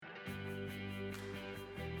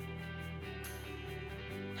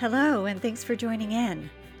Hello, and thanks for joining in.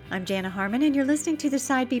 I'm Jana Harmon, and you're listening to the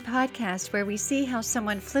Side B podcast, where we see how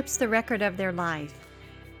someone flips the record of their life.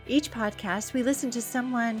 Each podcast, we listen to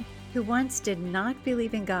someone who once did not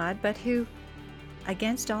believe in God, but who,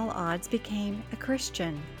 against all odds, became a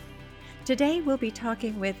Christian. Today, we'll be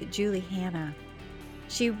talking with Julie Hanna.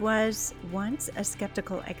 She was once a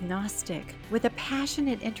skeptical agnostic with a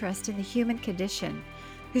passionate interest in the human condition,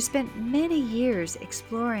 who spent many years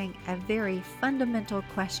exploring a very fundamental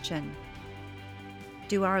question.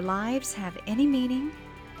 Do our lives have any meaning,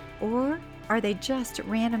 or are they just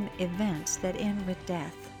random events that end with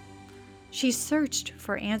death? She searched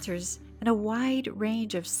for answers in a wide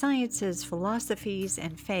range of sciences, philosophies,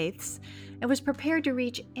 and faiths, and was prepared to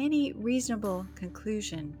reach any reasonable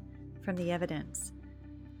conclusion from the evidence.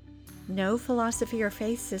 No philosophy or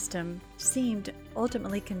faith system seemed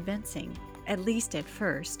ultimately convincing, at least at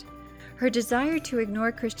first. Her desire to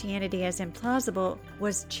ignore Christianity as implausible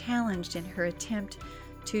was challenged in her attempt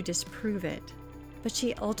to disprove it, but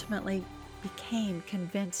she ultimately became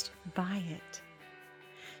convinced by it.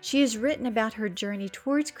 She has written about her journey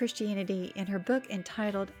towards Christianity in her book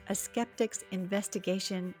entitled A Skeptic's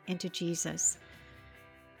Investigation into Jesus,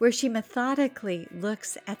 where she methodically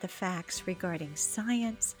looks at the facts regarding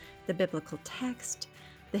science, the biblical text,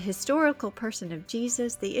 the historical person of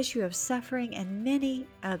Jesus, the issue of suffering, and many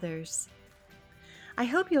others. I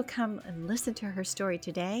hope you'll come and listen to her story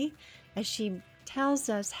today as she tells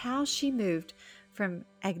us how she moved from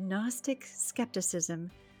agnostic skepticism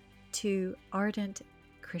to ardent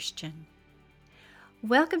Christian.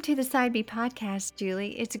 Welcome to the Side B podcast,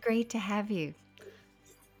 Julie. It's great to have you.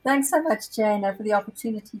 Thanks so much, Jana, for the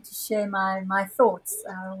opportunity to share my thoughts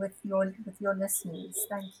with your listeners.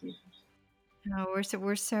 Thank you. Oh,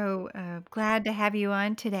 we're so glad to have you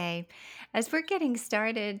on today. As we're getting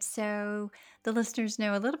started, so the listeners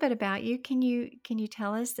know a little bit about you. Can you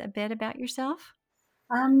tell us a bit about yourself?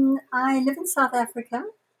 I live in South Africa,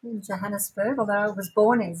 in Johannesburg, although I was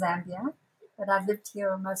born in Zambia, but I've lived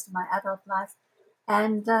here most of my adult life.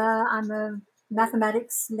 And I'm a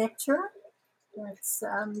mathematics lecturer. That's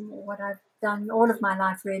what I've done all of my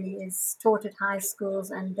life, really, is taught at high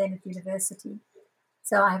schools and then at university.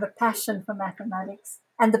 So I have a passion for mathematics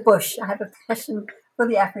and the bush. I have a passion for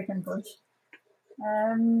the African bush.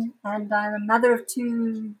 And I'm a mother of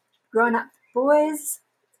two grown-up boys,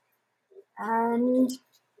 and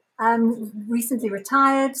I'm recently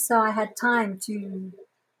retired, so I had time to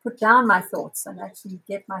put down my thoughts and actually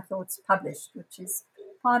get my thoughts published, which is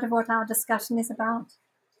part of what our discussion is about.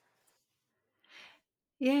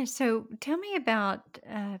 Yeah, so tell me about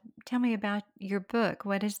your book.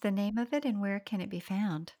 What is the name of it and where can it be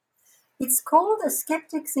found? It's called A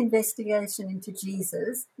Skeptic's Investigation into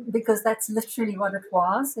Jesus because that's literally what it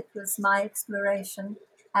was. It was my exploration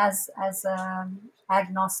as an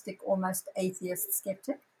agnostic, almost atheist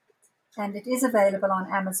skeptic. And it is available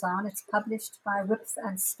on Amazon. It's published by Wipf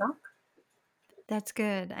and Stock. That's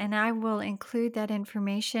good. And I will include that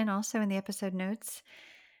information also in the episode notes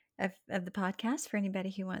of the podcast for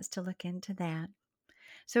anybody who wants to look into that.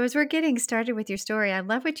 So as we're getting started with your story, I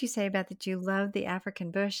love what you say about that you love the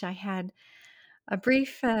African bush. I had a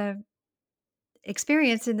brief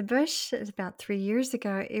experience in the bush about 3 years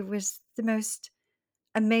ago. It was the most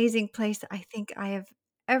amazing place I think I have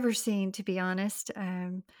ever seen, to be honest.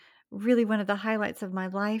 Really one of the highlights of my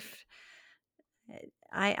life.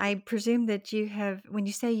 I presume that you have, when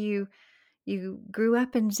you say you grew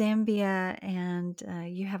up in Zambia and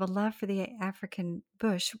you have a love for the African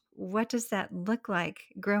bush. What does that look like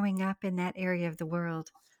growing up in that area of the world?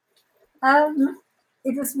 Um,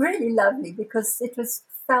 it was really lovely because it was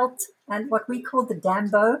felt and what we call the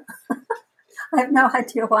dambo. I have no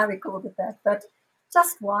idea why we called it that, but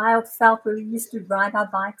just wild felt where we used to ride our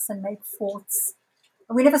bikes and make forts.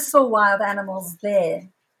 We never saw wild animals there,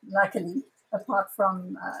 luckily, apart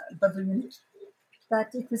from baboon.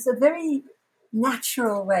 But it was a very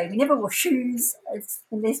natural way. We never wore shoes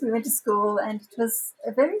unless we went to school, and it was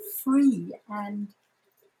a very free and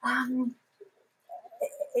um,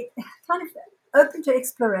 it kind of open to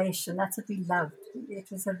exploration. That's what we loved. It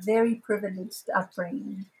was a very privileged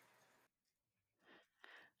upbringing.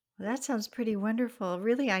 Well, that sounds pretty wonderful.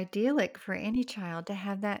 Really idyllic for any child to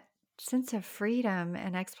have that sense of freedom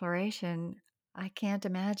and exploration. I can't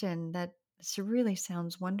imagine that. This really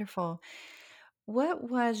sounds wonderful. What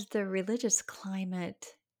was the religious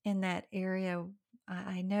climate in that area?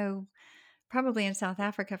 I know probably in South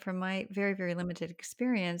Africa, from my very, very limited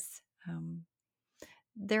experience,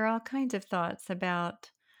 there are all kinds of thoughts about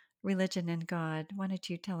religion and God. Why don't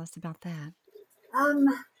you tell us about that? Um,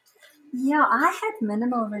 Yeah, I had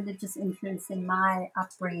minimal religious influence in my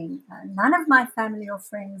upbringing. None of my family or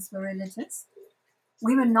friends were religious.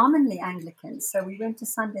 We were nominally Anglican, so we went to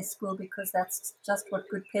Sunday school because that's just what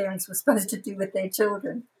good parents were supposed to do with their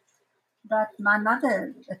children. But my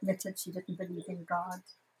mother admitted she didn't believe in God.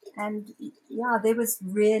 And yeah, there was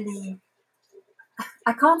really,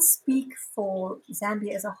 I can't speak for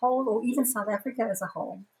Zambia as a whole or even South Africa as a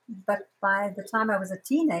whole. But by the time I was a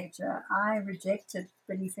teenager, I rejected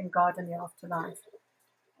belief in God and the afterlife,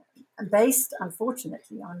 based,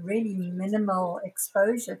 unfortunately, on really minimal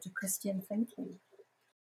exposure to Christian thinking.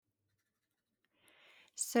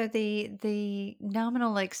 So the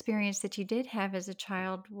nominal experience that you did have as a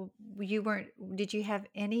child, you weren't, did you have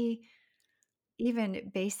any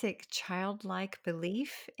even basic childlike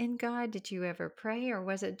belief in God? Did you ever pray, or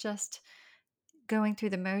was it just going through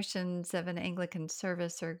the motions of an Anglican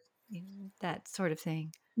service or that sort of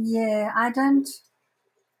thing? Yeah, I don't,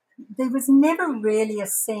 there was never really a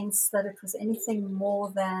sense that it was anything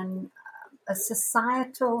more than a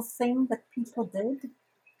societal thing that people did.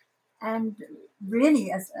 And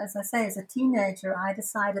really, as I say, as a teenager, I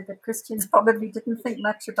decided that Christians probably didn't think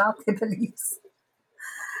much about their beliefs.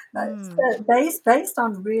 Mm, So based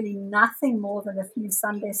on really nothing more than a few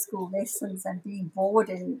Sunday school lessons and being bored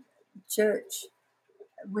in church,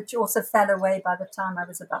 which also fell away by the time I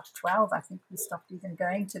was about 12. I think we stopped even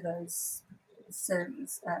going to those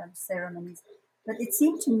ceremonies. But it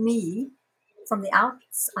seemed to me, from the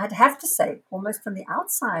outs, I'd have to say, almost from the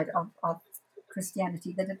outside of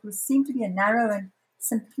Christianity, that it was seemed to be a narrow and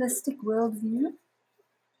simplistic worldview.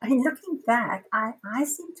 I mean, looking back, I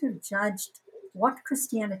seem to have judged what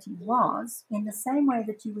Christianity was in the same way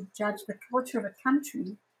that you would judge the culture of a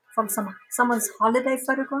country from someone's holiday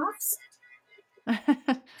photographs.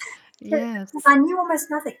 yes. I knew almost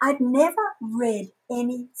nothing. I'd never read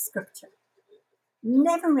any scripture,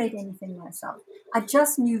 never read anything myself. I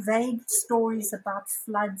just knew vague stories about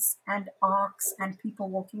floods and arks and people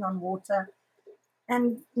walking on water,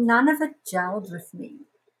 and none of it gelled with me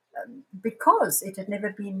because it had never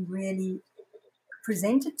been really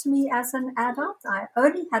presented to me as an adult. I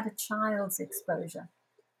only had a child's exposure,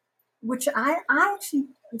 which I actually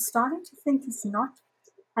am starting to think is not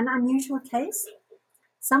an unusual case.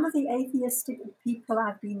 Some of the atheistic people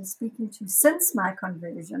I've been speaking to since my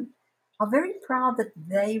conversion are very proud that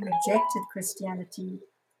they rejected Christianity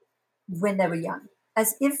when they were young,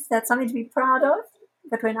 as if that's something to be proud of.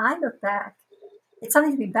 But when I look back, it's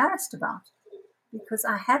something to be embarrassed about because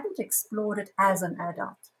I hadn't explored it as an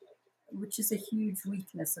adult, which is a huge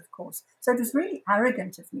weakness, of course. So it was really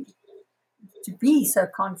arrogant of me to be so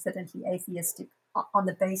confidently atheistic on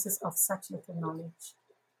the basis of such little knowledge.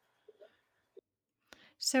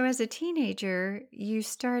 So, as a teenager, you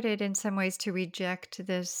started in some ways to reject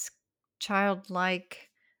this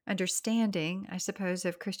childlike understanding, I suppose,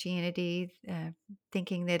 of Christianity,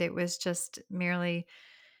 thinking that it was just merely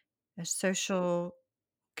a social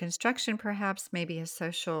construction, perhaps, maybe a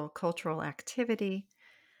social cultural activity.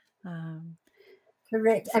 Um,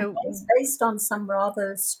 Correct. And so, based on some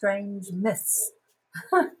rather strange myths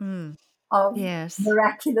mm, of yes,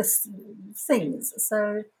 miraculous things.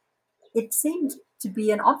 So it seemed to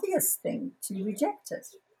be an obvious thing to reject it,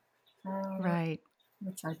 uh, right.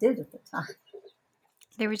 which I did at the time.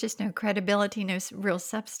 There was just no credibility, no real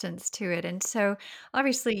substance to it. And so,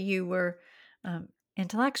 obviously, you were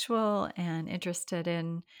intellectual and interested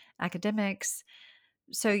in academics.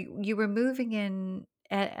 So, you were moving in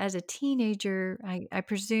as a teenager. I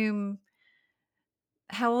presume.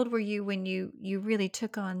 How old were you when you really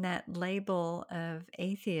took on that label of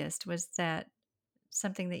atheist? Was that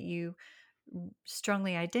something that you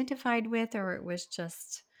strongly identified with, or it was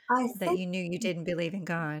just I that think you knew you didn't believe in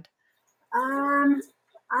God? um,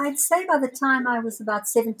 I'd say by the time I was about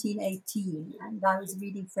 17, 18, and I was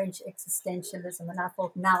reading French existentialism, and I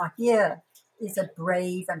thought, now here is a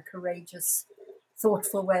brave and courageous,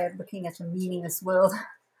 thoughtful way of looking at a meaningless world.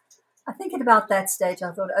 I think at about that stage,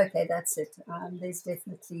 I thought, okay, that's it. There's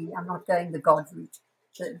definitely, I'm not going the God route.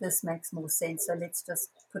 This makes more sense. So let's just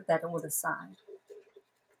put that all aside.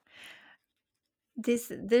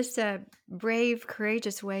 This brave,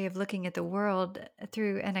 courageous way of looking at the world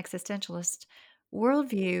through an existentialist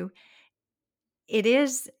worldview, it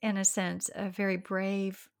is, in a sense, a very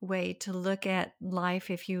brave way to look at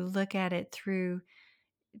life if you look at it through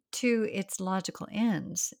to its logical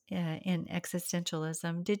ends in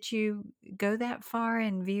existentialism. Did you go that far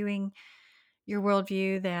in viewing your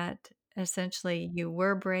worldview that essentially you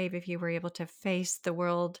were brave if you were able to face the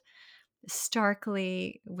world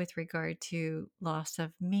starkly with regard to loss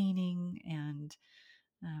of meaning and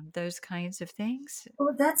those kinds of things?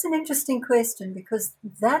 Well, that's an interesting question because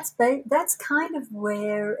that's kind of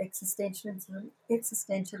where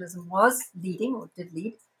existentialism was leading or did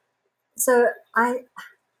lead. So I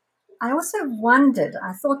also wondered.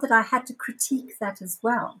 I thought that I had to critique that as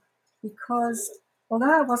well, because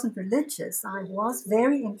although I wasn't religious, I was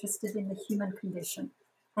very interested in the human condition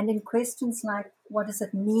and in questions like what does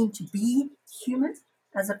it mean to be human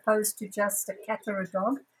as opposed to just a cat or a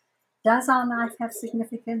dog? Does our life have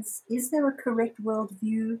significance? Is there a correct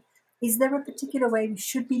worldview? Is there a particular way we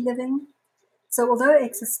should be living? So, although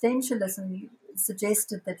existentialism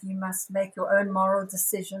suggested that you must make your own moral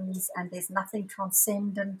decisions and there's nothing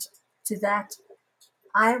transcendent to that,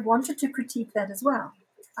 I wanted to critique that as well.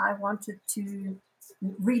 I wanted to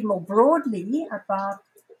read more broadly about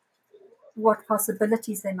what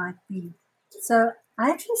possibilities there might be. So, I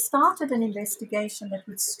actually started an investigation that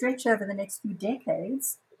would stretch over the next few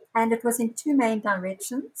decades, and it was in two main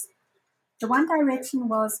directions. The one direction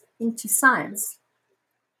was into science,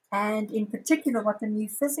 and in particular what the new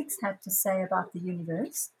physics had to say about the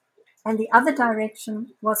universe. And the other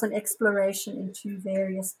direction was an exploration into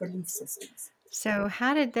various belief systems. So,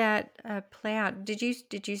 how did that play out? Did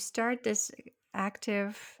you start this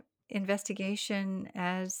active investigation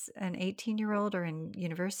as an 18-year-old or in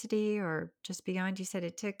university or just beyond? You said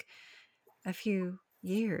it took a few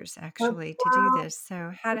years actually to do Well, this.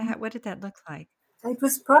 So, what did that look like? it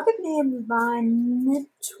was probably in my mid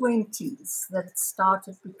 20s that it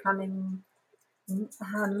started becoming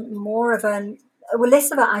more of an, well,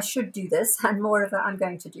 less of a I should do this and more of a I'm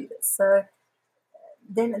going to do this. So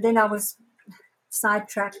then I was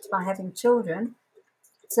sidetracked by having children.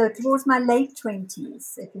 So towards my late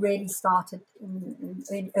 20s, it really started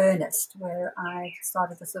in earnest, where I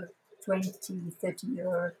started a sort of 20,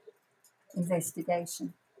 30-year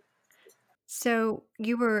investigation. So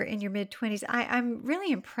you were in your mid 20s. I'm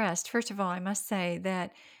really impressed. First of all, I must say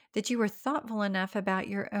that you were thoughtful enough about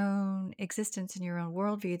your own existence and your own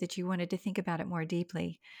worldview that you wanted to think about it more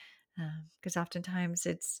deeply. Because oftentimes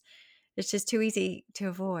it's just too easy to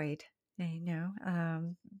avoid,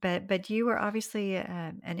 but you were obviously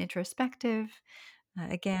an introspective,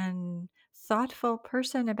 again, thoughtful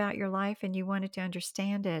person about your life, and you wanted to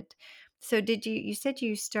understand it. So you said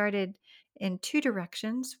you started in two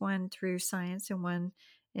directions, one through science and one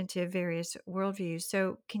into various worldviews.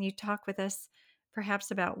 So can you talk with us perhaps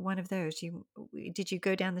about one of those? Did you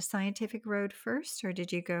go down the scientific road first, or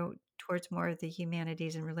did you go towards more of the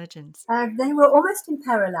humanities and religions? They were almost in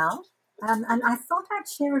parallel, and I thought I'd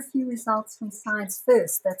share a few results from science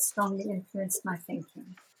first that strongly influenced my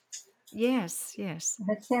thinking. Yes, yes.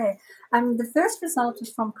 Okay, the first result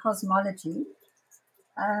is from cosmology.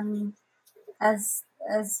 Um, as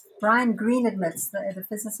Brian Greene admits, the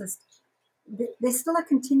physicist, there's still a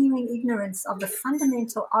continuing ignorance of the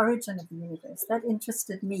fundamental origin of the universe. That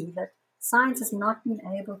interested me, that science has not been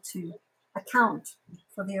able to account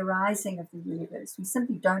for the arising of the universe. We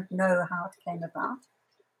simply don't know how it came about.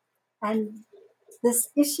 And this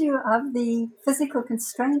issue of the physical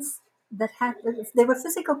constraints that have, there were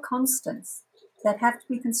physical constants that have to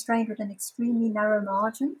be constrained within extremely narrow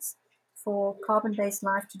margins for carbon based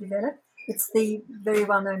life to develop. It's the very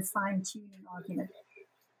well known fine tuning argument.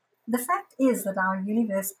 The fact is that our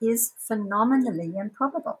universe is phenomenally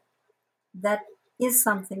improbable. That is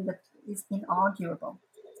something that is inarguable.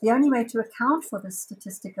 The only way to account for this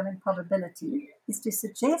statistical improbability is to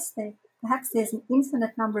suggest that perhaps there's an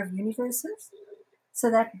infinite number of universes so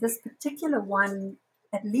that this particular one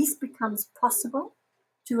at least becomes possible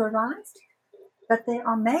to arise. But there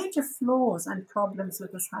are major flaws and problems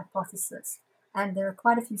with this hypothesis, and there are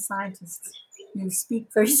quite a few scientists who speak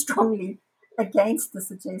very strongly against the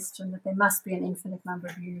suggestion that there must be an infinite number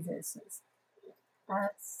of universes.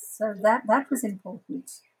 So that was important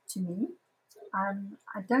to me.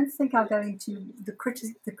 I don't think I'll go into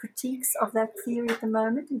the critiques of that theory at the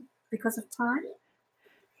moment because of time.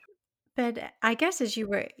 But I guess as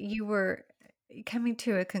you were coming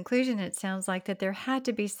to a conclusion, it sounds like that there had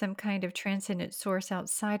to be some kind of transcendent source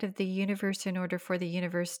outside of the universe in order for the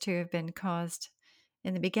universe to have been caused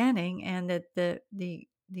in the beginning, and that the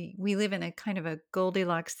we live in a kind of a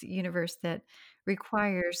Goldilocks universe that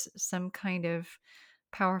requires some kind of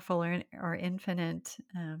powerful or infinite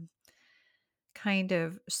kind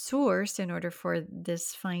of source in order for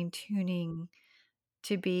this fine tuning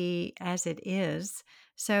to be as it is.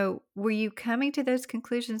 So, were you coming to those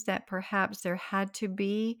conclusions that perhaps there had to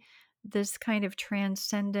be this kind of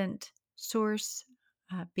transcendent source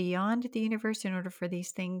beyond the universe in order for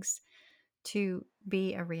these things to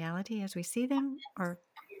be a reality as we see them? Or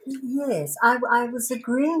Yes, I was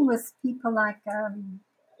agreeing with people like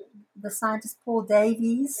the scientist Paul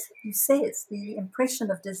Davies, who says the impression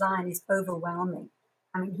of design is overwhelming.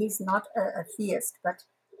 I mean, he's not a theist, but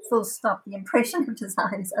full stop, the impression of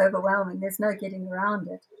design is overwhelming. There's no getting around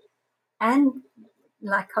it. And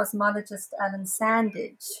like cosmologist Alan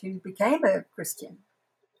Sandage, who became a Christian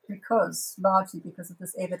largely because of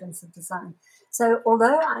this evidence of design. So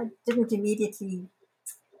although I didn't immediately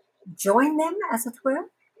join them, as it were,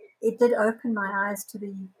 it did open my eyes to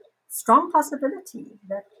the strong possibility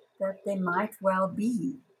that there might well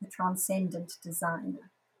be a transcendent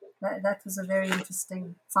designer. That was a very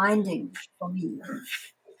interesting finding for me.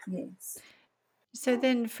 Yes. So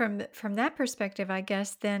then from that perspective, I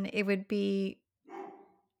guess then it would be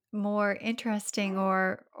more interesting,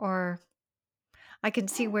 or I can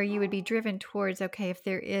see where you would be driven towards, okay, if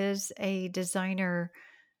there is a designer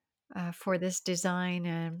for this design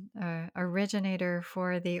and originator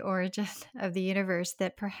for the origin of the universe,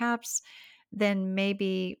 that perhaps then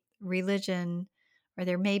maybe religion, or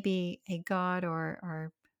there may be a God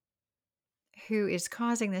or who is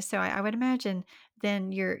causing this. So I would imagine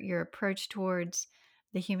then your approach towards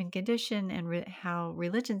the human condition and how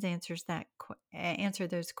religions answer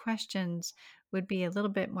those questions would be a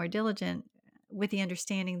little bit more diligent, with the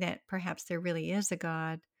understanding that perhaps there really is a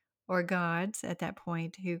God or gods at that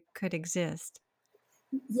point who could exist.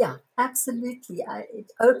 Yeah, absolutely.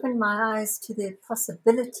 It opened my eyes to the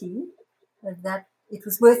possibility that it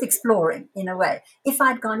was worth exploring in a way. If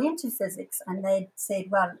I'd gone into physics and they'd said,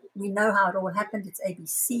 well, we know how it all happened, it's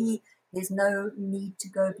ABC, there's no need to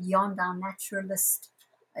go beyond our naturalist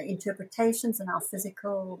interpretations and our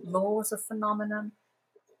physical laws of phenomenon.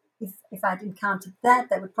 If I'd encountered that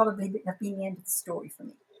would probably have been the end of the story for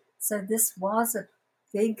me. So this was a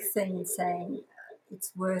big thing in saying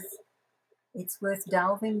it's worth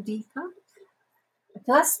delving deeper.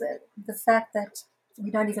 Plus, the fact that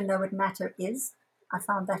we don't even know what matter is, I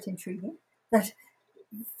found that intriguing. That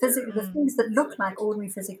the things that look like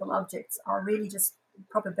ordinary physical objects are really just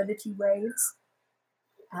probability waves,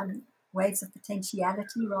 waves of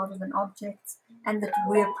potentiality rather than objects, and that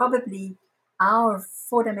our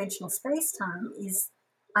four-dimensional space-time is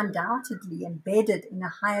undoubtedly embedded in a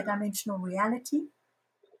higher dimensional reality.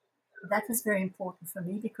 That was very important for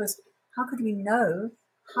me, because how could we know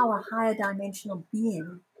how a higher dimensional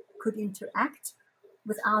being could interact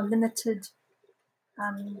with our limited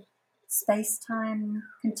space-time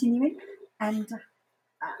continuing? And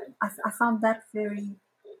I found that very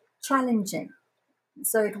challenging.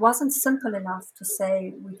 So it wasn't simple enough to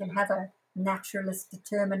say we can have a naturalist,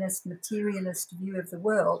 determinist, materialist view of the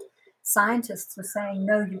world. Scientists were saying,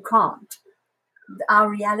 no, you can't. Our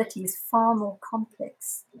reality is far more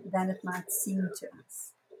complex than it might seem to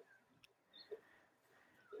us.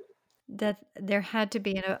 That there had to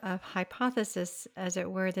be a hypothesis, as it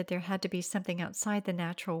were, that there had to be something outside the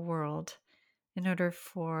natural world in order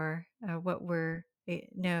for what we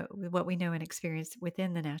know and experience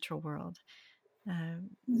within the natural world. There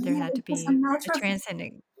Yeah, had to it was a be a matter of,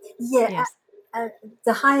 transcending. yeah, Yes.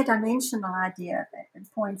 the higher dimensional idea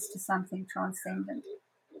points to something transcendent.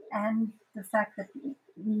 And the fact that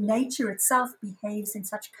nature itself behaves in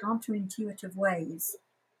such counterintuitive ways,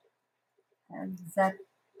 and that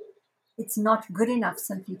it's not good enough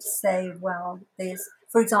simply to say, well,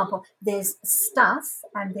 for example, there's stuff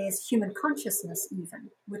and there's human consciousness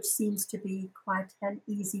even, which seems to be quite an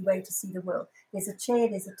easy way to see the world. There's a chair,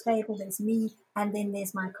 there's a table, there's me, and then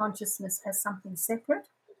there's my consciousness as something separate.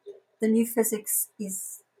 The new physics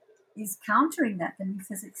is countering that. The new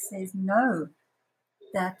physics says no,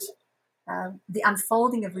 that the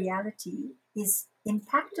unfolding of reality is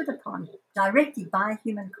impacted upon directly by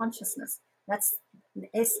human consciousness. That's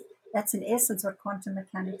in essence what quantum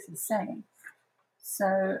mechanics is saying.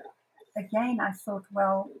 So again, I thought,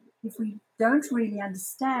 well, if we don't really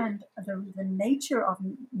understand the nature of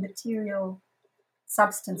material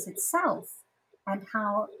substance itself and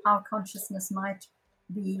how our consciousness might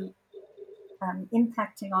be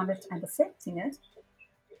impacting on it and affecting it,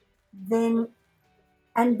 then,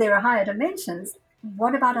 and there are higher dimensions,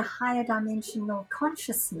 what about a higher dimensional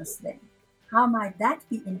consciousness then? How might that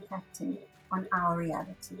be impacting on our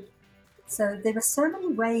reality? So there were so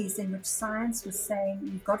many ways in which science was saying,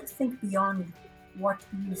 you've got to think beyond what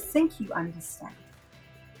you think you understand.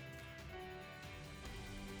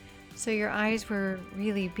 So your eyes were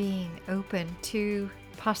really being open to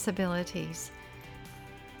possibilities,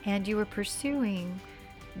 and you were pursuing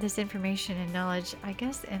this information and knowledge, I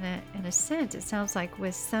guess, in a sense, it sounds like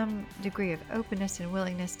with some degree of openness and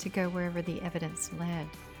willingness to go wherever the evidence led.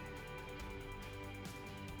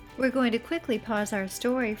 We're going to quickly pause our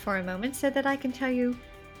story for a moment so that I can tell you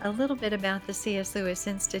a little bit about the C.S. Lewis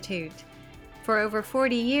Institute. For over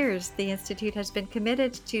 40 years, the Institute has been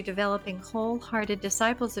committed to developing wholehearted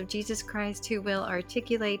disciples of Jesus Christ who will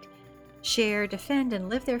articulate, share, defend, and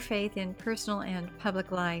live their faith in personal and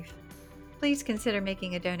public life. Please consider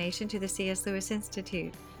making a donation to the C.S. Lewis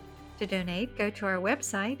Institute. To donate, go to our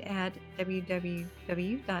website at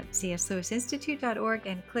www.cslewisinstitute.org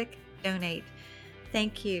and click Donate.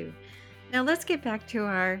 Thank you. Now let's get back to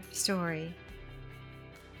our story.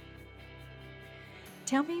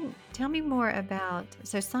 Tell me more about,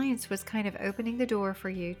 so science was kind of opening the door for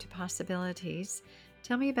you to possibilities.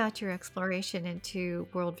 Tell me about your exploration into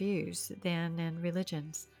worldviews then and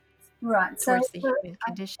religions Right. towards the human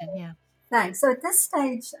condition. Yeah. Thanks. So at this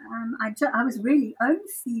stage, I was really only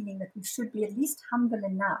feeling that we should be at least humble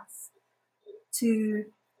enough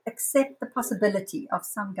to accept the possibility of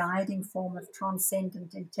some guiding form of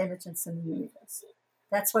transcendent intelligence in the universe.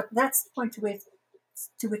 That's the point to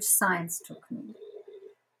which science took me.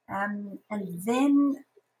 And then,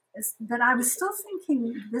 but I was still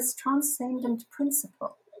thinking this transcendent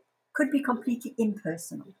principle could be completely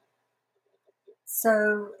impersonal.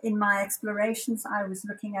 So in my explorations, I was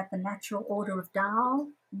looking at the natural order of Tao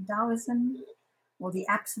in Taoism, or the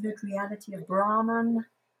absolute reality of Brahman,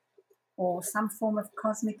 or some form of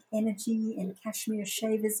cosmic energy in Kashmir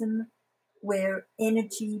Shaivism, where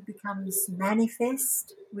energy becomes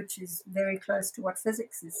manifest, which is very close to what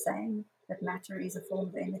physics is saying, that matter is a form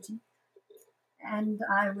of energy. And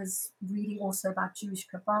I was reading also about Jewish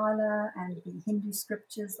Kabbalah and the Hindu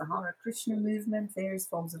scriptures, the Hare Krishna movement, various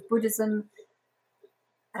forms of Buddhism.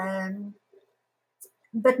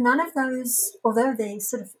 But none of those, although they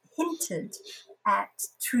sort of hinted at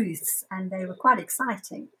truths and they were quite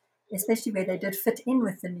exciting, especially where they did fit in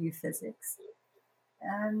with the new physics,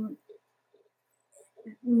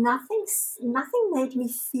 nothing made me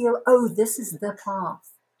feel, oh, this is the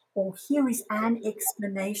path, or here is an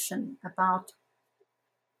explanation about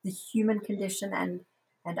the human condition and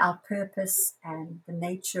our purpose and the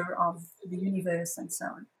nature of the universe and so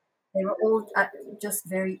on. They were all just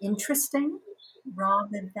very interesting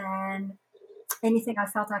rather than anything I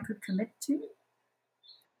felt I could commit to.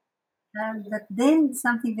 But then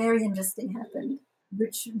something very interesting happened,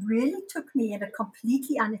 which really took me in a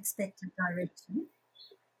completely unexpected direction.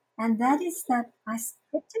 And that is that I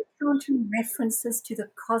kept encountering references to the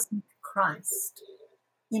cosmic Christ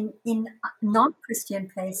in non-Christian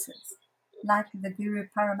places, like the Guru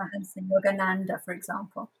Paramahansa Yogananda, for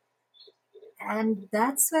example. And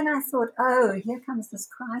that's when I thought, oh, here comes this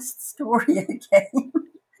Christ story again.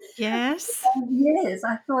 Yes. Yes,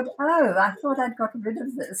 I thought I'd got rid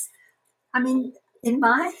of this. I mean, in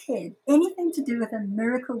my head, anything to do with a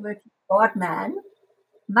miracle working God man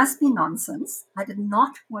must be nonsense. I did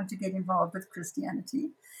not want to get involved with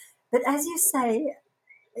Christianity. But as you say,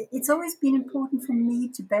 it's always been important for me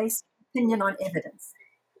to base opinion on evidence.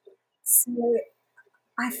 So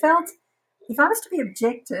I felt if I was to be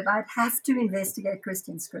objective, I'd have to investigate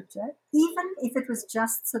Christian scripture, even if it was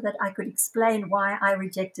just so that I could explain why I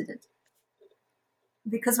rejected it.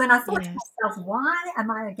 Because when I thought to myself, why am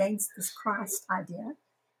I against this Christ idea?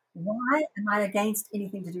 Why am I against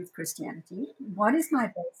anything to do with Christianity? What is my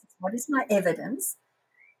basis? What is my evidence?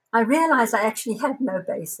 I realized I actually had no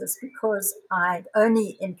basis because I'd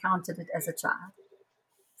only encountered it as a child.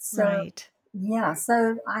 So, right. Yeah,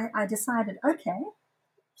 so I decided, okay,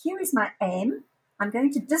 here is my aim. I'm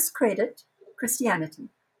going to discredit Christianity.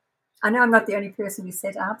 I know I'm not the only person who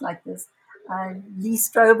set out like this. Lee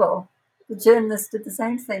Strobel, the journalist, did the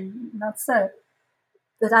same thing, not so.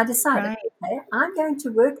 But I decided, okay, I'm going to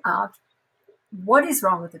work out what is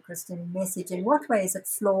wrong with the Christian message, in what way is it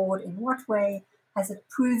flawed, in what way has it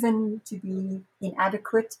proven to be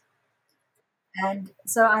inadequate. And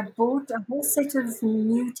so I bought a whole set of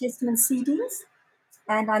New Testament CDs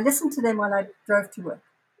and I listened to them while I drove to work.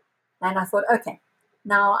 And I thought, okay,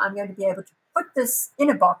 now I'm going to be able to put this in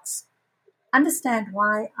a box, understand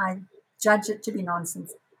why I judge it to be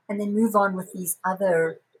nonsense, and then move on with these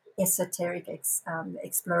other esoteric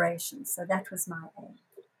explorations. So that was my aim.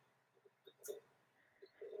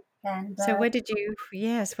 And so what did you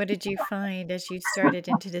find as you started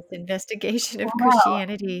into this investigation of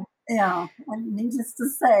Christianity? Yeah, and needless to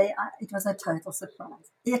say, it was a total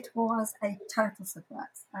surprise. It was a total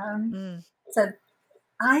surprise. So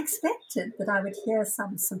I expected that I would hear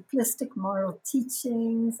some simplistic moral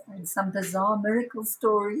teachings and some bizarre miracle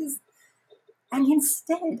stories. And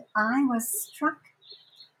instead, I was struck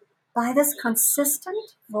by this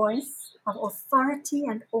consistent voice of authority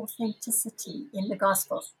and authenticity in the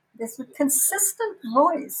Gospels. This consistent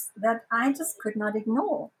voice that I just could not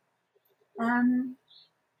ignore.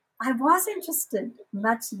 I was interested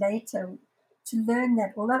much later to learn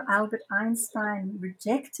that although Albert Einstein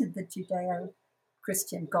rejected the Judeo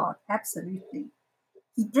Christian God, absolutely,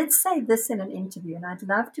 he did say this in an interview, and I'd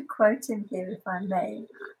love to quote him here if I may.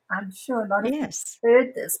 I'm sure a lot of people Yes.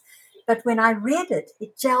 heard this, but when I read it,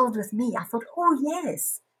 it gelled with me. I thought, oh,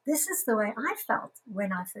 yes, this is the way I felt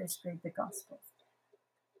when I first read the Gospel.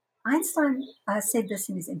 Einstein said this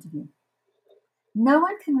in his interview. No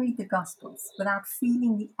one can read the Gospels without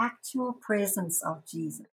feeling the actual presence of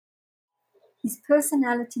Jesus. His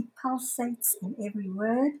personality pulsates in every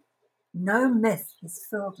word. No myth is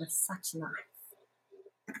filled with such life.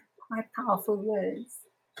 Quite powerful words.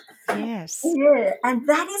 Yes. Yeah, and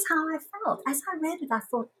that is how I felt. As I read it, I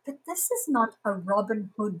thought, but this is not a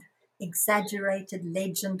Robin Hood exaggerated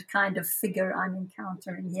legend kind of figure I'm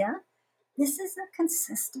encountering here. This is a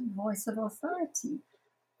consistent voice of authority.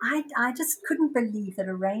 I just couldn't believe that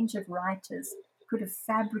a range of writers could have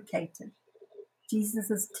fabricated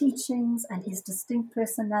Jesus' teachings and his distinct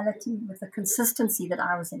personality with the consistency that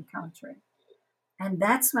I was encountering. And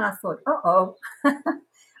that's when I thought, oh,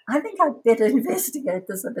 I think I'd better investigate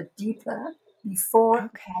this a bit deeper before I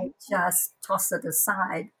Okay. just toss it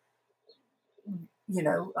aside,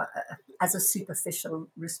 as a superficial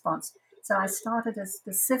response. So I started a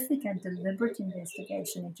specific and deliberate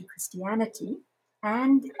investigation into Christianity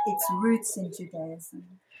and its roots in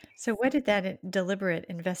Judaism. So, what did that deliberate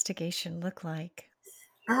investigation look like?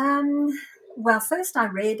 Um, well, first I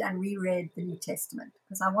read and reread the New Testament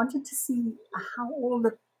because I wanted to see how all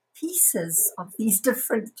the pieces of these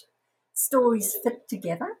different stories fit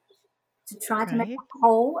together to try to make Right. a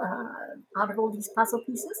whole out of all these puzzle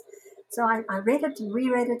pieces. So I read it and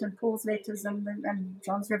reread it and Paul's letters and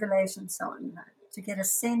John's revelation and so on to get a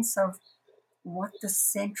sense of what the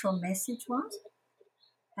central message was.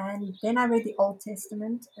 And then I read the Old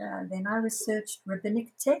Testament. Then I researched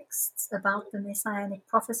rabbinic texts about the messianic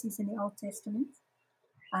prophecies in the Old Testament.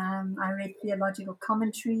 I read theological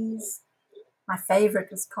commentaries. My favorite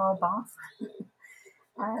was Karl Barth.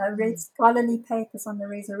 I read Mm. scholarly papers on the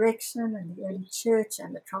resurrection and the early church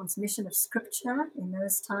and the transmission of scripture in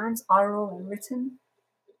those times, oral and written,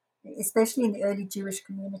 especially in the early Jewish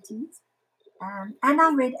communities. And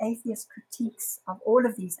I read atheist critiques of all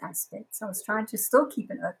of these aspects. I was trying to still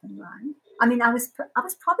keep an open mind. I mean, I was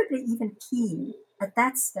probably even keen at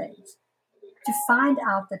that stage to find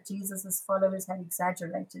out that Jesus's followers had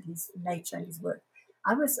exaggerated his nature and his work.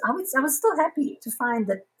 I was still happy to find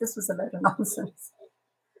that this was a load of nonsense.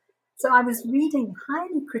 So I was reading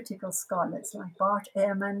highly critical scholars like Bart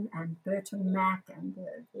Ehrman and Burton Mack and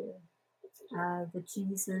the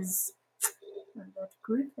Jesus that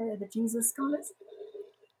group, the Jesus scholars.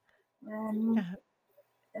 Um,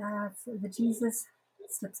 Yeah. for the Jesus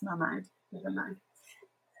slips my mind. Never mind.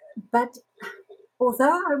 But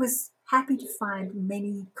although I was happy to find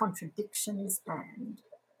many contradictions and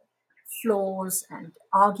flaws and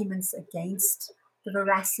arguments against the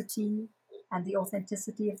veracity and the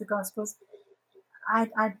authenticity of the Gospels,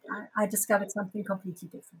 I discovered something completely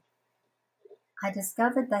different. I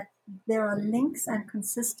discovered that there are links and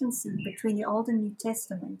consistency between the Old and New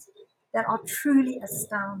Testament that are truly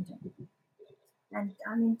astounding. And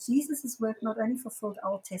I mean, Jesus' work not only fulfilled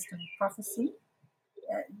Old Testament prophecy,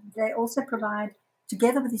 uh, they also provide,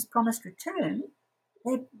 together with his promised return,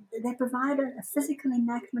 they, they provide a physical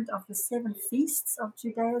enactment of the seven feasts of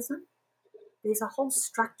Judaism. There's a whole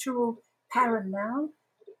structural parallel.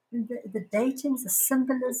 The datings, the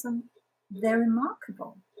symbolism, they're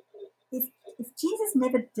remarkable. If, if Jesus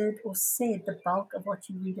never did or said the bulk of what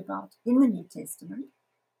you read about in the New Testament,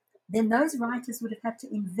 then those writers would have had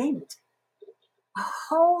to invent a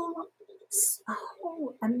whole, a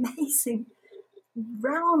whole amazing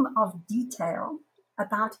realm of detail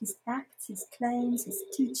about his acts, his claims, his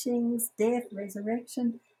teachings, death,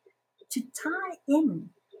 resurrection, to tie in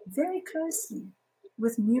very closely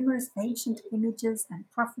with numerous ancient images and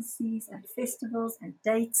prophecies and festivals and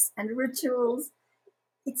dates and rituals.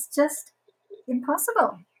 It's just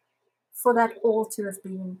impossible for that all to have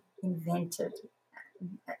been invented.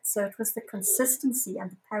 So it was the consistency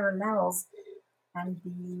and the parallels and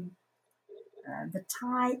the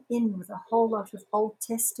tie in with a whole lot of Old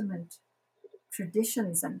Testament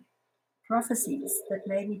traditions and prophecies that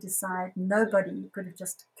made me decide nobody could have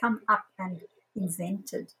just come up and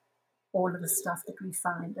invented all of the stuff that we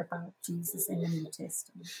find about Jesus in the New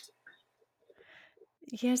Testament.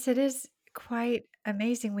 Yes, it is quite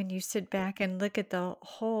amazing when you sit back and look at the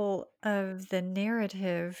whole of the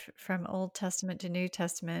narrative from Old Testament to New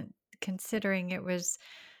Testament, considering it was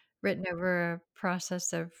written over a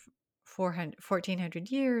process of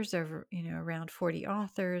 1,400 years, over, around 40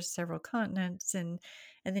 authors, several continents, and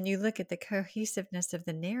then you look at the cohesiveness of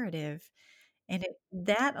the narrative And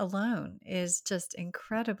that alone is just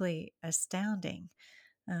incredibly astounding,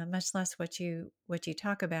 much less what you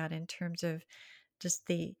talk about in terms of just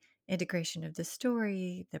the integration of the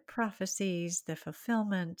story, the prophecies, the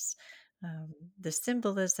fulfillments, the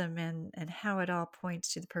symbolism, and how it all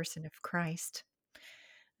points to the person of Christ,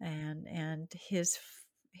 and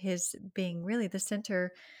his being really the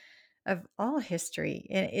center of all history.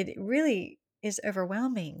 It really is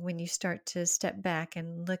overwhelming when you start to step back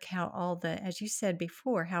and look how all the, as you said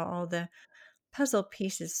before, how all the puzzle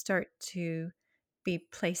pieces start to be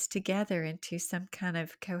placed together into some kind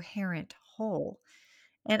of coherent whole.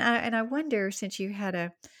 And I wonder, since you had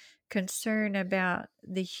a concern about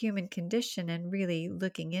the human condition and really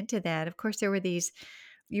looking into that, of course, there were these,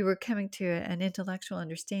 you were coming to an intellectual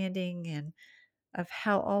understanding and of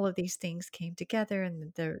how all of these things came together,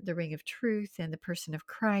 and the ring of truth and the person of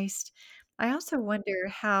Christ. I also wonder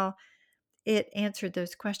how it answered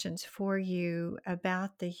those questions for you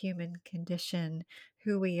about the human condition,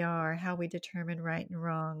 who we are, how we determine right and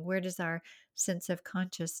wrong, where does our sense of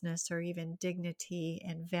consciousness or even dignity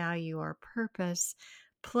and value or purpose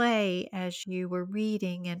play as you were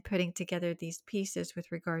reading and putting together these pieces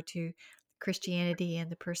with regard to Christianity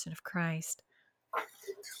and the person of Christ.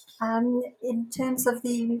 In terms of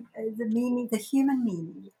the meaning, the human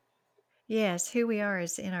meaning. Yes, who we are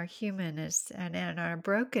is in our humanness and our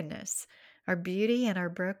brokenness, our beauty and our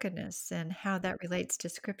brokenness, and how that relates to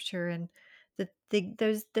scripture, and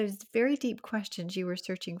those very deep questions you were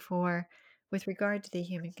searching for with regard to the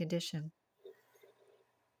human condition.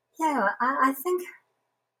 Yeah, I think,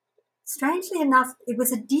 strangely enough, it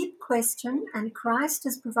was a deep question, and Christ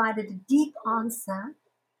has provided a deep answer.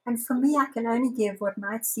 And for me, I can only give what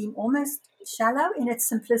might seem almost shallow in its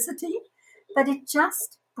simplicity, but it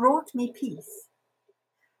just brought me peace.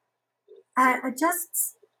 I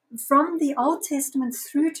just, from the Old Testament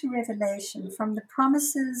through to Revelation, from the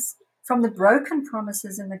promises, from the broken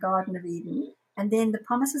promises in the Garden of Eden, and then the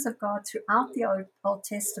promises of God throughout the Old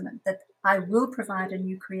Testament, that I will provide a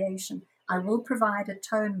new creation, I will provide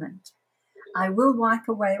atonement, I will wipe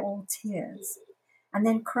away all tears. And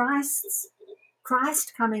then Christ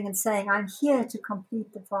coming and saying, I'm here to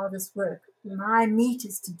complete the Father's work. My meat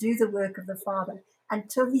is to do the work of the Father.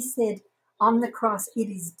 Until he said on the cross, it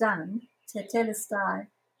is done, tetelestai,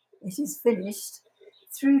 it is finished,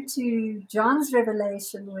 through to John's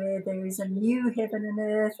revelation, where there is a new heaven and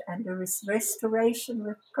earth and a restoration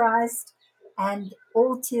with Christ, and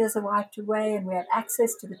all tears are wiped away, and we have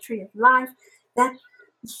access to the tree of life. That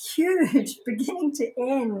huge, beginning to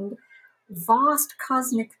end, vast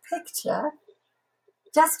cosmic picture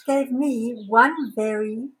just gave me one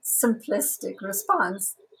very simplistic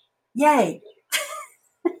response. Yay.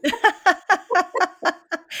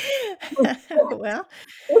 Well,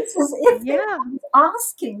 It's as if they yeah. were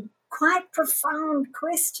asking quite profound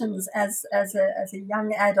questions as a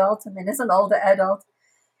young adult and then as an older adult.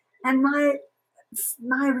 And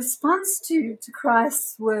my response to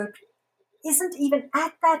Christ's work isn't even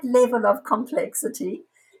at that level of complexity.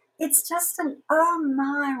 It's just an, oh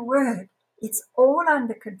my word, it's all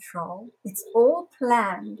under control, it's all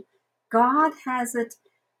planned. God has it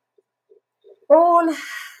all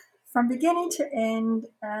from beginning to end,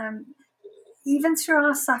 even through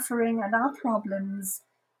our suffering and our problems.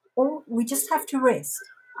 All, we just have to rest.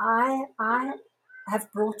 I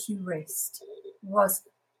have brought you rest, was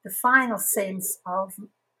the final sense of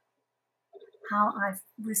how I've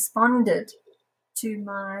responded to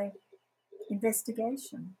my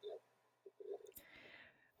investigation.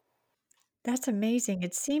 That's amazing.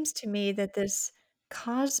 It seems to me that this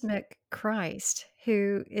cosmic Christ,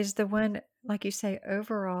 who is the one, like you say,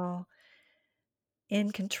 overall in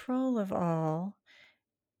control of all,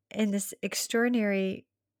 in this extraordinary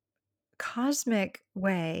cosmic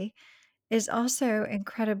way, is also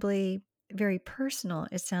incredibly very personal.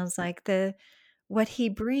 It sounds like the what he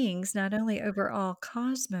brings not only over all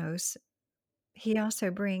cosmos, he also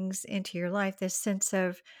brings into your life this sense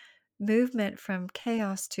of movement from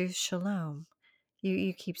chaos to shalom.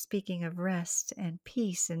 You keep speaking of rest and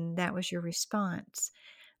peace, and that was your response.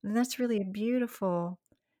 And that's really a beautiful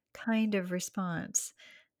kind of response,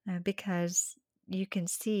 because you can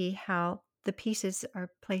see how the pieces are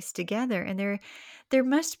placed together, and there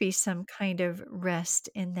must be some kind of rest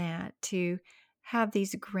in that, to have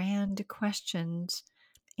these grand questions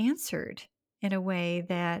answered in a way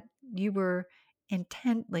that you were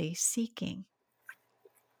intently seeking.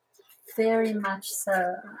 Very much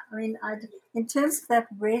so. I mean, in terms of that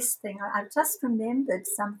rest thing, I've just remembered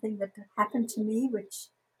something that happened to me, which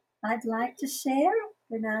I'd like to share.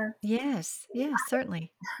 You know, Yes, yes,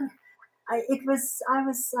 certainly. I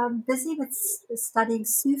was busy with studying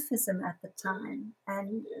Sufism at the time,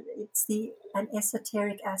 and it's an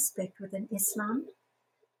esoteric aspect within Islam.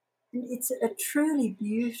 And it's a truly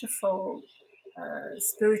beautiful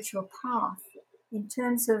spiritual path in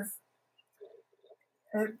terms of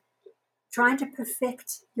uh, trying to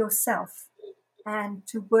perfect yourself and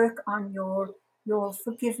to work on your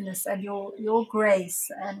forgiveness and your grace.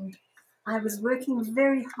 And I was working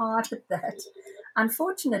very hard at that.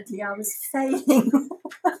 Unfortunately, I was failing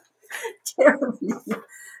terribly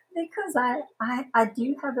because I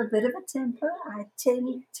do have a bit of a temper. I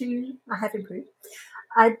have improved.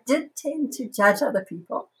 I did tend to judge other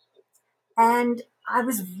people. And I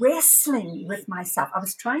was wrestling with myself. I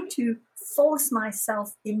was trying to force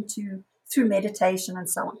myself through meditation and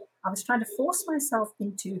so on. I was trying to force myself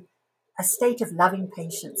into a state of loving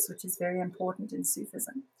patience, which is very important in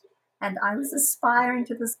Sufism. And I was aspiring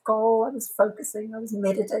to this goal. I was focusing, I was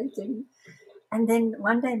meditating. And then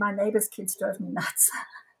one day my neighbor's kids drove me nuts,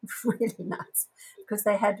 really nuts, because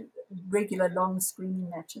they had regular long screaming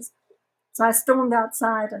matches. So I stormed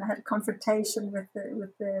outside and I had a confrontation with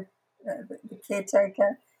the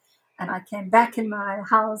caretaker. And I came back in my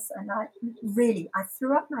house and I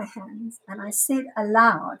threw up my hands and I said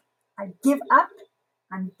aloud, I give up.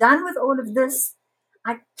 I'm done with all of this.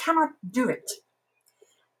 I cannot do it.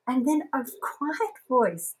 And then a quiet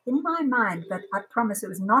voice in my mind, but I promise it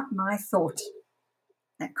was not my thought.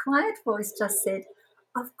 A quiet voice just said,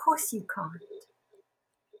 of course you can't.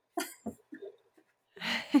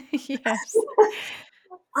 Yes,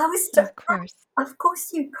 I was of course. Of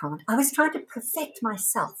course you can't. I was trying to perfect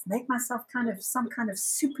myself, make myself kind of some kind of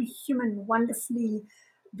superhuman, wonderfully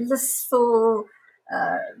blissful,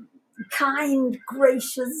 uh, kind,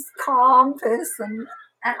 gracious, calm person.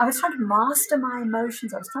 And I was trying to master my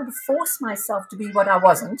emotions. I was trying to force myself to be what I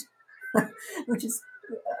wasn't, which is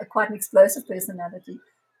quite an explosive personality.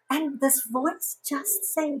 And this voice just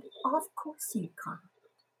said, of course you can't.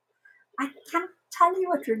 I can't tell you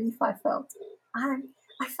what relief I felt.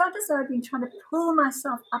 I felt as though I'd been trying to pull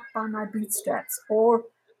myself up by my bootstraps, or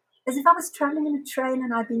as if I was traveling in a train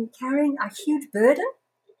and I'd been carrying a huge burden,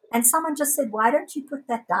 and someone just said, why don't you put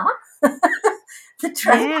that down? the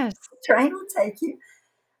Yes. train will take you.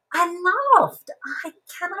 I laughed. I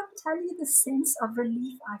cannot tell you the sense of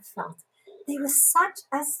relief I felt. There was such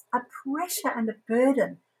as a pressure and a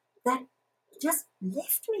burden that just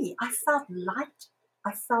left me. I felt light.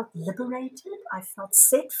 I felt liberated. I felt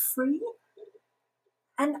set free.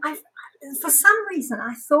 And for some reason,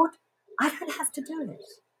 I thought, I don't have to do it.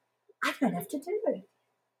 I don't have to do it.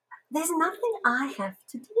 There's nothing I have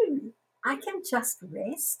to do. I can just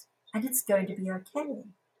rest and it's going to be okay.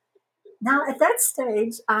 Now, at that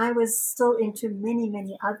stage, I was still into many,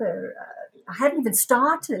 many other, I hadn't even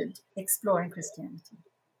started exploring Christianity.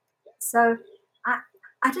 So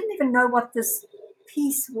I didn't even know what this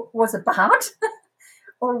piece was about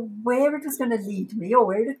or where it was going to lead me or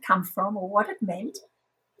where it had come from or what it meant.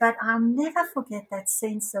 But I'll never forget that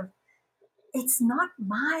sense of, it's not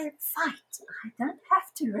my fight. I don't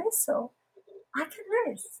have to wrestle. I can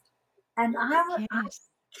rest. And I Yes.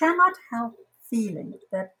 cannot help feeling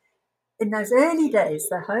that in those early days,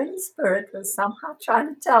 the Holy Spirit was somehow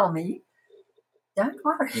trying to tell me, don't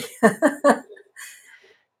worry.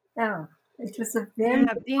 No, it was a very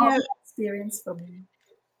Yeah, odd experience for me.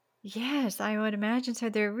 yes, I would imagine so.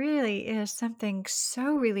 There really is something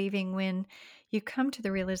so relieving when you come to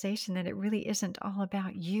the realization that it really isn't all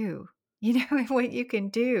about you. You know, and what you can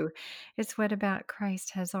do. It's what about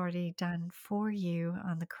Christ has already done for you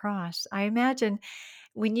on the cross. I imagine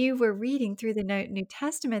when you were reading through the New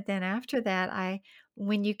Testament, then after that,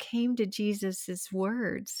 when you came to Jesus's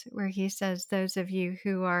words, where he says, "Those of you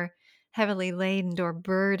who are heavily laden or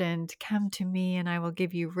burdened, come to me, and I will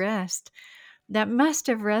give you rest." That must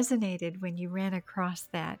have resonated when you ran across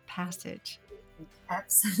that passage. It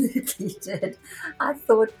absolutely did. I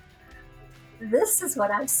thought, this is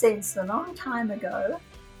what I've sensed a long time ago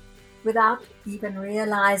without even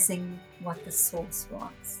realizing what the source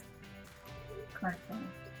was. Quite right.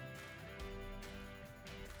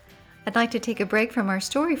 I'd like to take a break from our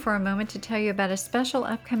story for a moment to tell you about a special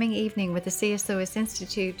upcoming evening with the C.S. Lewis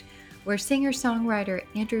Institute, where singer-songwriter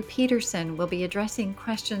Andrew Peterson will be addressing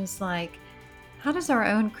questions like, how does our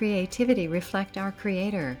own creativity reflect our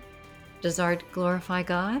Creator? Does art glorify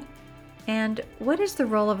God? And what is the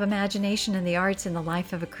role of imagination in the arts in the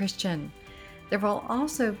life of a Christian? There will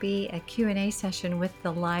also be a Q&A session with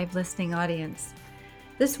the live listening audience.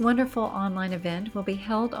 This wonderful online event will be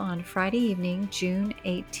held on Friday evening, June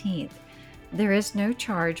 18th. There is no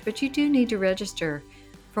charge, but you do need to register.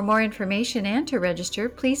 For more information and to register,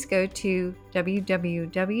 please go to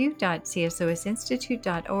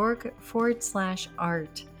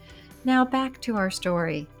www.csosinstitute.org/art. Now back to our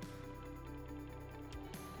story.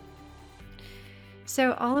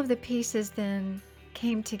 So all of the pieces then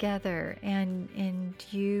came together, and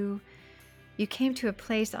you came to a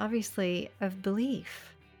place, obviously, of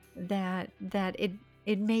belief that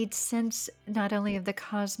it made sense not only of the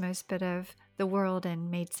cosmos but of the world, and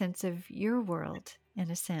made sense of your world in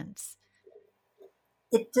a sense.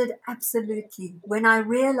 It did, absolutely. When I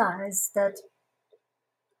realized that,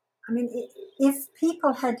 I mean, if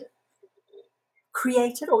people had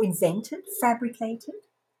created or invented, fabricated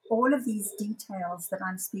all of these details that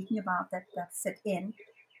I'm speaking about that fit in,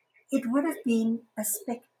 it would have been a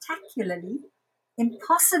spectacularly,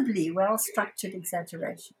 impossibly well structured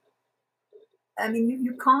exaggeration. I mean,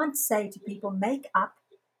 you can't say to people, make up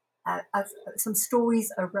some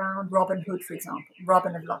stories around Robin Hood, for example,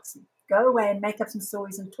 Robin of Locksley. Go away and make up some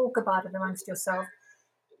stories and talk about it amongst yourself.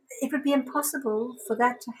 It would be impossible for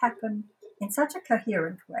that to happen in such a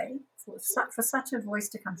coherent way, for such a voice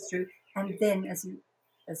to come through, and then, as you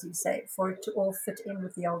say, for it to all fit in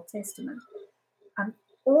with the Old Testament.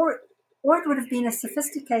 Or it would have been a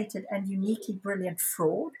sophisticated and uniquely brilliant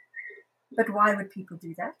fraud. But why would people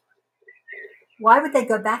do that? Why would they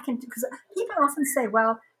go back into? Because people often say,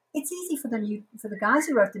 well, it's easy for the guys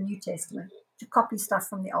who wrote the New Testament to copy stuff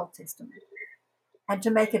from the Old Testament and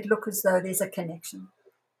to make it look as though there's a connection.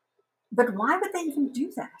 But why would they even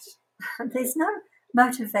do that? There's no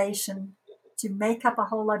motivation to make up a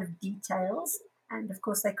whole lot of details. And of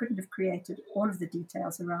course, they couldn't have created all of the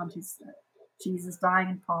details around his Jesus dying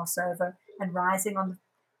in Passover and rising on the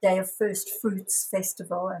day of first fruits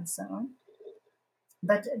festival and so on.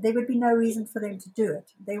 But there would be no reason for them to do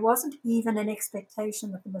it. There wasn't even an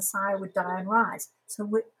expectation that the Messiah would die and rise. So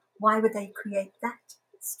why would they create that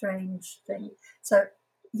strange thing? So,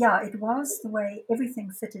 yeah, it was the way everything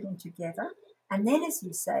fitted in together. And then, as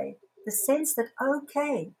you say, the sense that,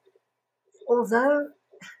 okay, although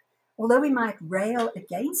we might rail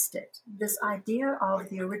against it, this idea of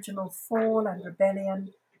the original fall and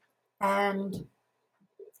rebellion and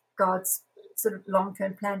God's sort of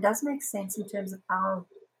long-term plan does make sense in terms of our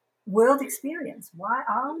world experience. Why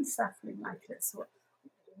are we suffering like this?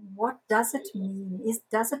 What does it mean?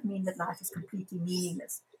 Does it mean that life is completely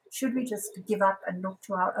meaningless? Should we just give up and look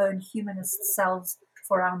to our own humanist selves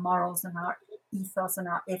for our morals and our ethos and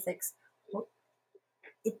our ethics? Well,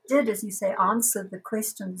 it did, as you say, answer the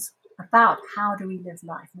questions about how do we live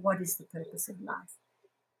life? What is the purpose of life?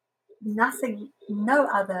 No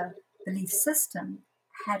other belief system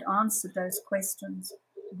had answered those questions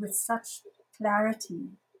with such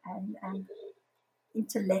clarity and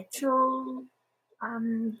intellectual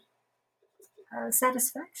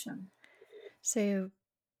satisfaction. So,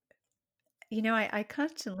 I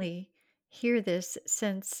constantly hear this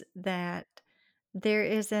sense that there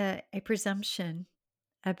is a presumption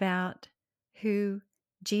about who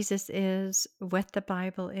Jesus is, what the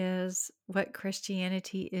Bible is, what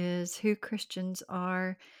Christianity is, who Christians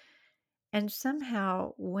are. And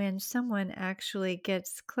somehow, when someone actually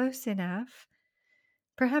gets close enough,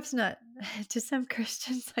 perhaps not to some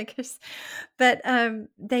Christians, I guess, but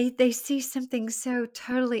they see something so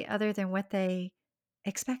totally other than what they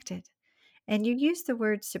expected. And you used the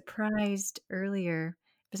word surprised earlier.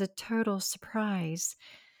 It was a total surprise.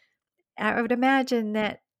 I would imagine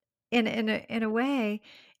that in a way,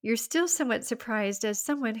 you're still somewhat surprised as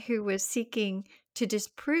someone who was seeking to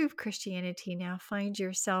disprove Christianity now find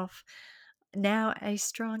yourself now a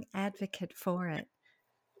strong advocate for it.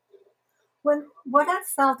 Well, what I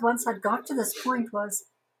felt once I got to this point was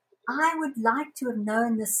I would like to have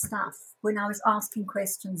known this stuff when I was asking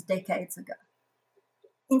questions decades ago.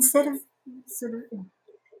 Instead of sort of,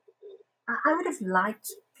 I would have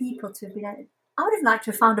liked people to have been, I would have liked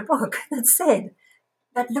to have found a book that said,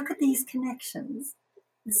 that look at these connections,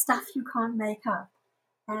 the stuff you can't make up,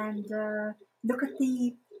 and look at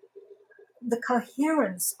the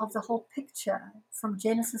coherence of the whole picture from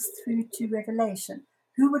Genesis through to Revelation.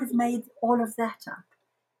 Who would have made all of that up?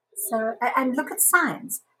 So, and look at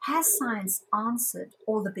science. Has science answered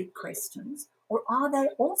all the big questions, or are they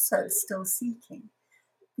also still seeking?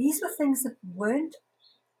 These were things that weren't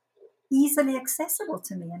easily accessible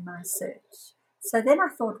to me in my search. So then I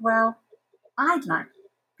thought, well, I'd like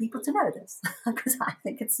people to know this because I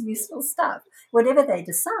think it's useful stuff. Whatever they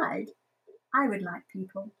decide, I would like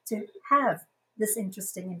people to have this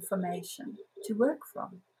interesting information to work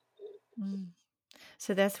from. Mm.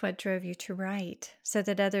 So that's what drove you to write, so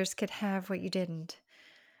that others could have what you didn't.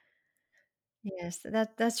 Yes,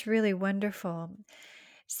 that's really wonderful.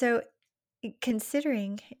 So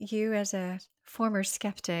Considering you as a former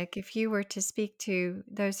skeptic, if you were to speak to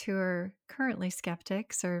those who are currently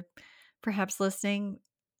skeptics or perhaps listening,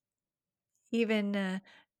 even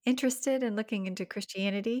interested in looking into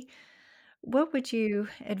Christianity, what would you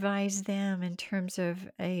advise them in terms of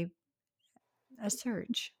a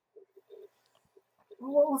search?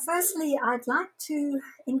 Well, firstly, I'd like to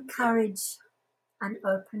encourage an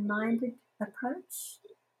open minded approach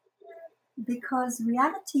because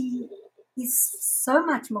reality is so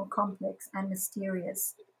much more complex and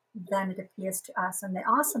mysterious than it appears to us. And there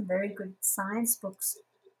are some very good science books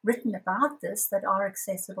written about this that are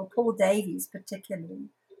accessible. Paul Davies, particularly,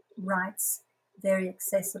 writes very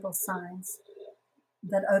accessible science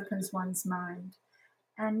that opens one's mind.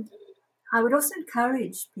 And I would also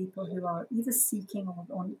encourage people who are either seeking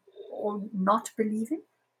or not believing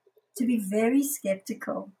to be very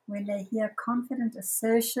skeptical when they hear confident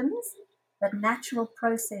assertions that natural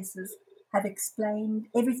processes have explained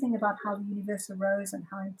everything about how the universe arose and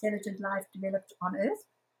how intelligent life developed on Earth,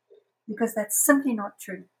 because that's simply not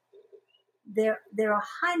true. There are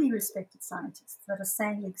highly respected scientists that are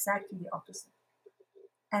saying exactly the opposite.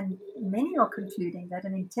 And many are concluding that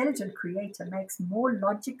an intelligent creator makes more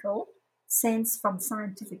logical sense from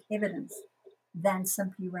scientific evidence than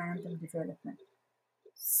simply random development.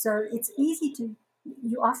 So it's easy to,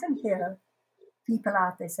 you often hear people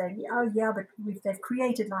out there saying, oh, yeah, but they've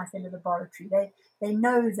created life in a laboratory. They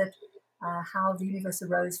know that how the universe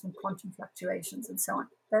arose from quantum fluctuations and so on.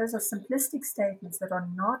 Those are simplistic statements that are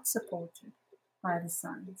not supported by the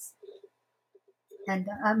science. And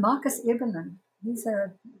Marcus Eberlin, he's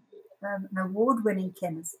an award-winning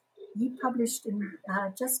chemist. He published in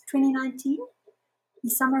just 2019, he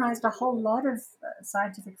summarized a whole lot of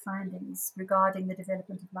scientific findings regarding the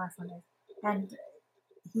development of life on Earth. And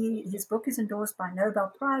his book is endorsed by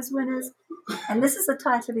Nobel Prize winners. And this is the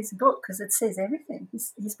title of his book because it says everything.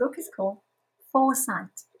 His book is called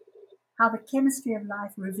Foresight, How the Chemistry of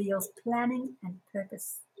Life Reveals Planning and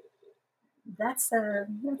Purpose. That's a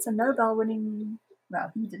Nobel winning,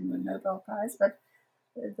 well, he didn't win Nobel Prize, but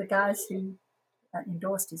the guys who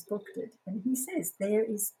endorsed his book did. And he says there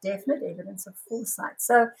is definite evidence of foresight.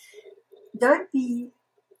 So don't be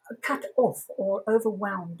cut off or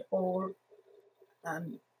overwhelmed or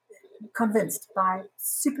convinced by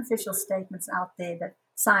superficial statements out there that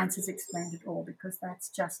science has explained it all, because that's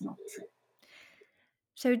just not true.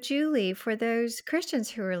 So, Julie, for those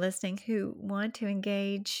Christians who are listening who want to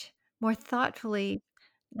engage more thoughtfully,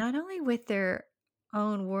 not only with their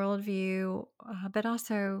own worldview, but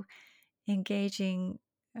also engaging,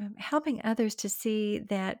 helping others to see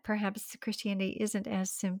that perhaps Christianity isn't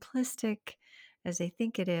as simplistic as they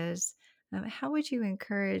think it is, how would you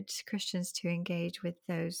encourage Christians to engage with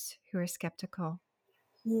those who are skeptical?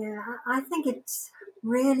 Yeah, I think it's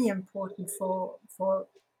really important for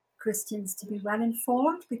Christians to be well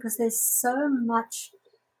informed, because there's so much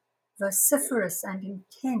vociferous and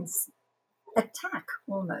intense attack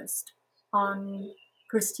almost on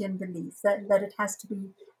Christian belief that it has to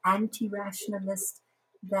be anti-rationalist,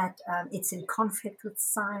 that it's in conflict with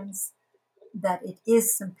science, that it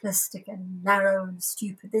is simplistic and narrow and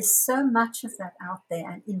stupid. There's so much of that out there,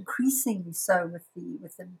 and increasingly so with the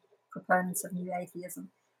proponents of new atheism,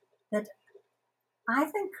 that I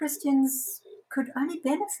think Christians could only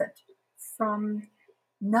benefit from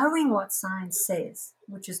knowing what science says,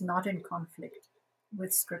 which is not in conflict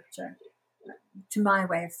with Scripture, to my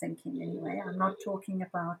way of thinking anyway. I'm not talking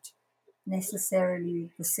about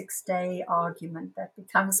necessarily the 6-day argument that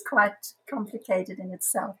becomes quite complicated in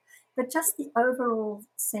itself, but just the overall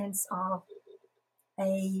sense of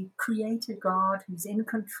a creator God who's in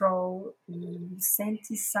control, who sent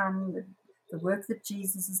his son, the work that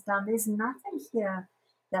Jesus has done. There's nothing here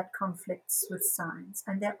that conflicts with science.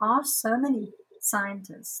 And there are so many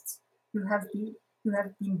scientists who have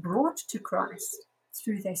been brought to Christ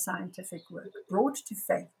through their scientific work, brought to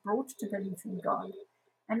faith, brought to belief in God.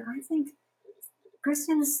 And I think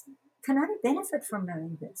Christians can only benefit from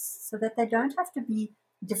knowing this, so that they don't have to be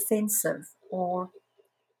defensive or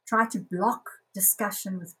try to block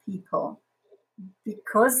discussion with people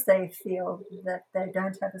because they feel that they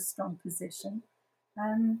don't have a strong position.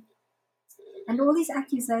 And all these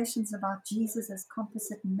accusations about Jesus as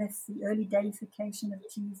composite myth, the early deification of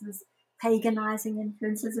Jesus, paganizing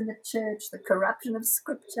influences in the church, the corruption of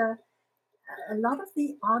Scripture, a lot of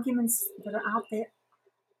the arguments that are out there,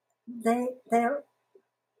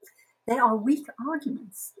 they are weak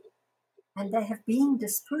arguments, and they have been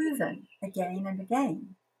disproven again and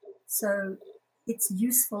again. So it's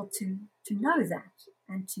useful to know that,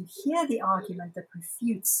 and to hear the argument that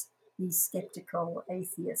refutes these skeptical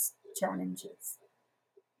atheist challenges.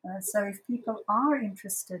 So if people are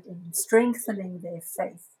interested in strengthening their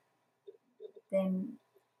faith, then,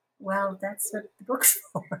 well, that's what the book's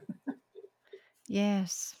for.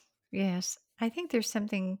 Yes. Yes. I think there's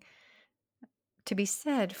something to be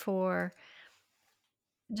said for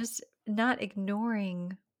just not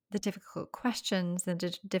ignoring the difficult questions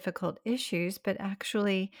and difficult issues, but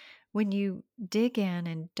actually, when you dig in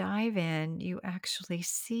and dive in, you actually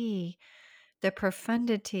see the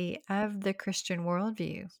profundity of the Christian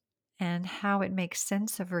worldview and how it makes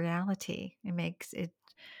sense of reality. It makes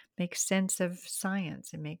sense of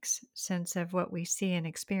science. It makes sense of what we see and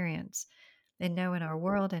experience and know in our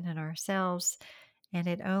world and in ourselves. And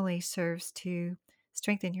it only serves to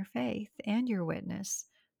strengthen your faith and your witness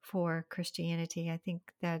for Christianity. I think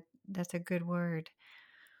that that's a good word.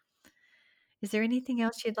 Is there anything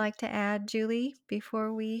else you'd like to add, Julie,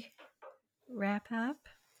 before we wrap up?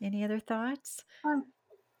 Any other thoughts? Um,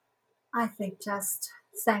 I think just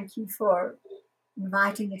thank you for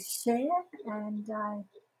inviting me to share, and I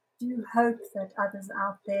do hope that others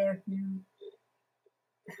out there who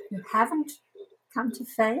haven't come to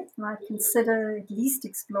faith might consider at least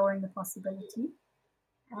exploring the possibility,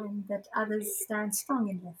 and that others stand strong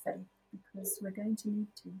in their faith, because we're going to need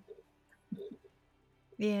to.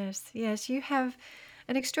 Yes, yes, you have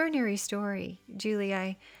an extraordinary story, Julie.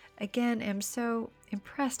 I again am so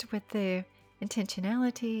impressed with the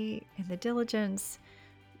intentionality and the diligence,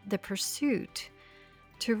 the pursuit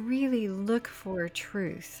to really look for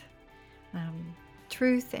truth. Um,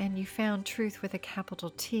 Truth, and you found truth with a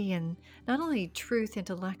capital T, and not only truth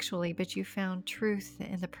intellectually, but you found truth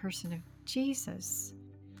in the person of Jesus,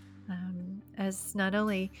 as not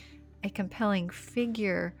only a compelling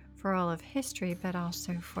figure for all of history, but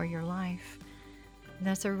also for your life. And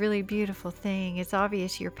that's a really beautiful thing. It's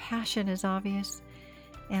obvious, your passion is obvious.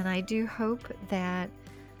 And I do hope that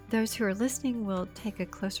those who are listening will take a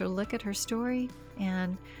closer look at her story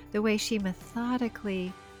and the way she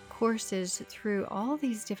methodically courses through all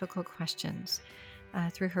these difficult questions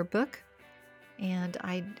through her book. And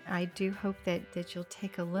I do hope that you'll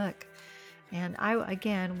take a look. And I,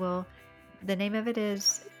 again, will, the name of it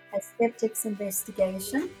is A Skeptic's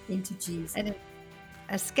Investigation into Jesus.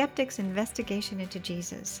 A Skeptic's Investigation into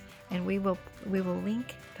Jesus. And we will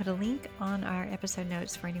put a link on our episode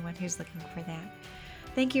notes for anyone who's looking for that.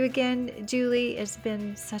 Thank you again, Julie. It's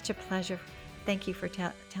been such a pleasure. Thank you for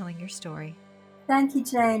telling your story. Thank you,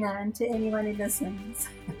 Jana, and to anyone who listens.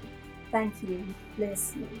 Thank you.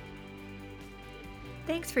 Bless you.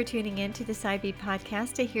 Thanks for tuning in to the Side B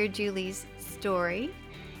podcast to hear Julie's story.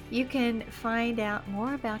 You can find out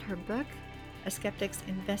more about her book, A Skeptic's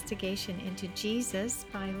Investigation into Jesus,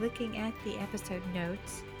 by looking at the episode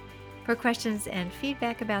notes. For questions and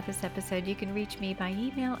feedback about this episode, you can reach me by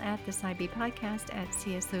email at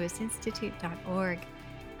thesidebpodcast@cslewisinstitute.org.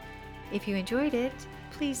 If you enjoyed it,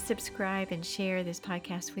 please subscribe and share this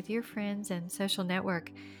podcast with your friends and social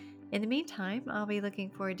network. In the meantime, I'll be looking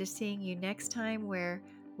forward to seeing you next time, where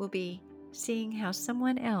we'll be seeing how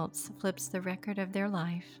someone else flips the record of their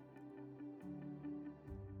life.